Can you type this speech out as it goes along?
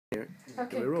here.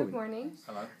 Okay, good morning.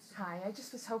 Hello. Hi, I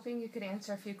just was hoping you could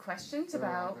answer a few questions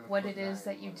about what it is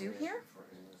that you do here.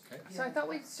 Okay. So I thought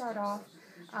we'd start off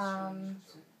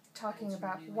talking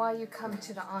about why you come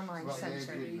to the online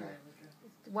center.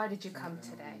 Why did you come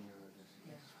today?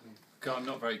 I'm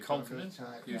not very confident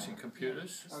using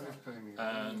computers,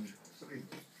 and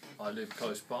I live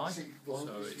close by, so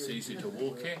it's easy to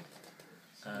walk in.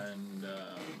 And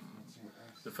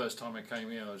the first time I came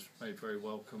here, I was made very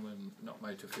welcome and not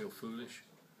made to feel foolish.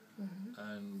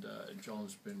 And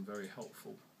John's been very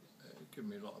helpful,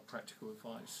 given me a lot of practical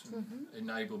advice and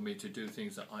enabled me to do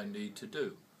things that I need to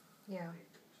do. Yeah.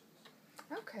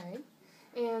 Okay.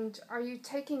 And are you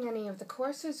taking any of the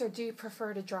courses, or do you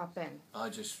prefer to drop in? I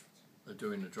just are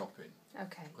doing a drop-in.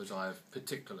 Okay. Because I have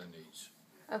particular needs.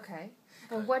 Okay.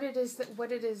 And what is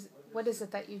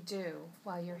it that you do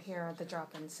while you're here at the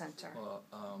drop-in center? Well,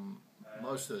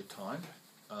 most of the time,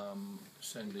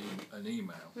 sending an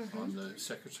email. I'm the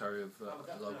secretary of the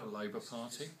local Labour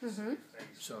Party.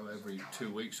 So every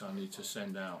 2 weeks I need to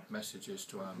send out messages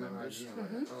to our members.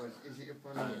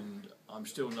 And I'm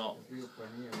still not,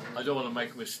 I don't want to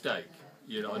make a mistake.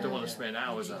 You know, I don't want to spend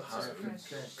hours at home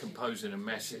composing a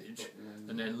message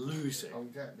and then lose it.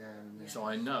 So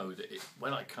I know that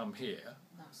when I come here,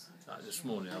 like this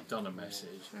morning I've done a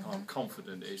message, I'm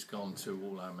confident it's gone to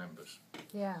all our members.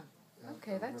 Yeah.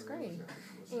 Okay, that's great.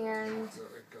 And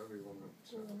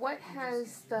what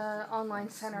has the online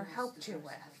center helped you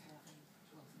with?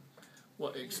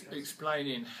 Well,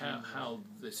 explaining how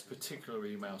this particular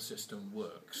email system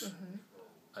works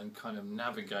and kind of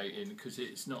navigating, because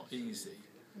it's not easy.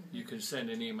 You can send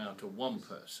an email to one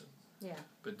person,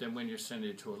 but then when you're sending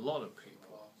it to a lot of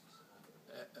people,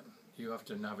 you have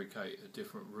to navigate a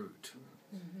different route,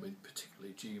 with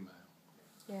particularly Gmail.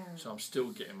 Yeah. So I'm still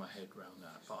getting my head around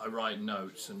that. But I write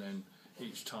notes, and then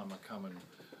each time I come and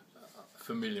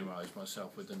familiarise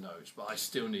myself with the notes. But I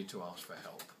still need to ask for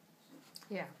help.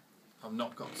 Yeah. I've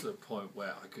not got to the point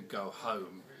where I could go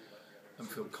home and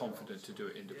feel confident to do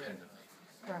it independently.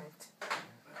 Right.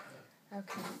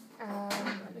 Okay.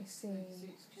 Let me see.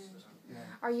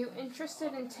 Are you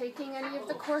interested in taking any of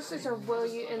the courses, or will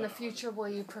you, in the future, will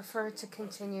you prefer to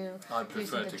continue I prefer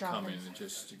using the to drop-in? come in and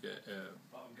just to get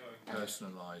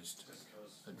personalised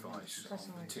advice on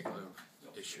particular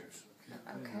issues.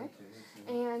 Okay.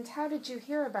 And how did you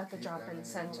hear about the drop-in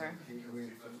center?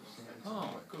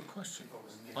 Oh, good question.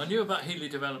 I knew about Heeley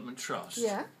Development Trust.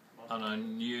 Yeah. And I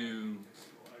knew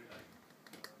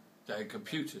they had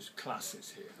computers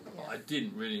classes here, but I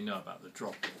didn't really know about the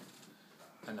drop-in.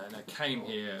 And then I came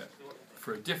here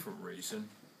for a different reason,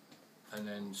 and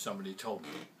then somebody told me,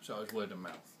 so it was word of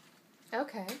mouth.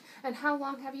 Okay. And how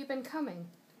long have you been coming?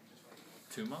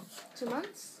 2 months. 2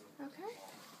 months? Okay.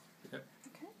 Yep.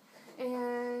 Okay.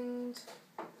 And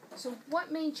so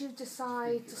what made you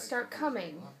decide to start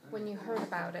coming when you heard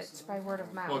about it by word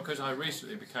of mouth? Well, because I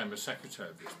recently became a secretary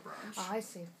of this branch. Oh, I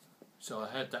see. So I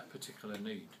had that particular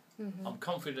need. I'm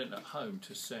confident at home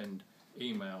to send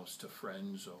emails to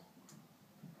friends,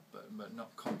 but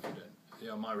not confident. You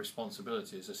know, my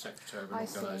responsibility as a secretary of an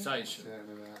organisation,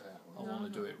 I want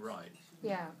to do it right.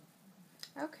 Yeah.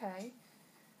 Okay.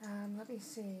 Let me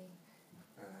see.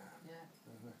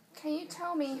 Can you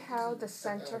tell me how the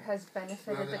center has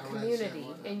benefited the community,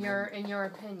 in your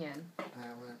opinion?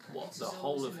 What, the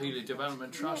whole of Heeley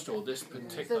Development Trust, or this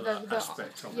particular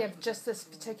aspect of it? Yeah, just this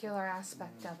particular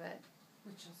aspect of it.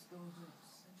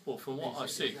 Well, from what I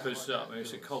see, because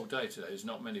it's a cold day today, there's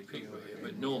not many people here,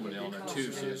 but normally on a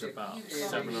Tuesday there's about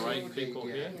 7 or 8 people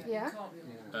here. Yeah.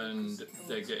 And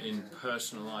they're getting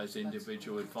personalised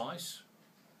individual advice.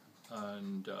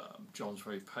 And John's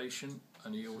very patient,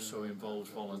 and he also involves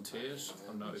volunteers.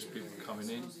 I've noticed people coming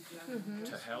in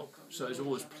to help. So there's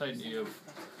always plenty of.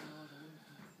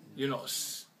 You're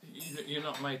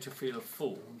not made to feel a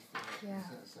fool. Yeah.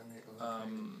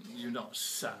 You're not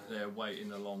sat there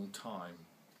waiting a long time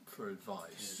for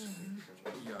advice.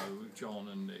 You know, John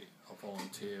and a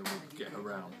volunteer will get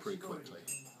around pretty quickly.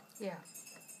 Yeah.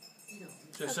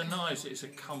 So it's a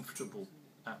comfortable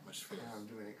atmosphere.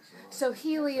 So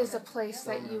Heeley is a place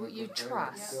that you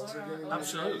trust?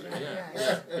 Absolutely,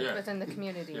 yeah. Within the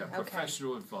community, yeah, okay.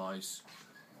 Professional advice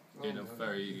in a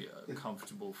very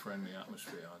comfortable, friendly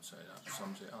atmosphere, I'd say that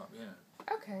sums it up,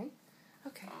 yeah. Okay.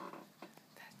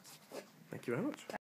 Thank you very much.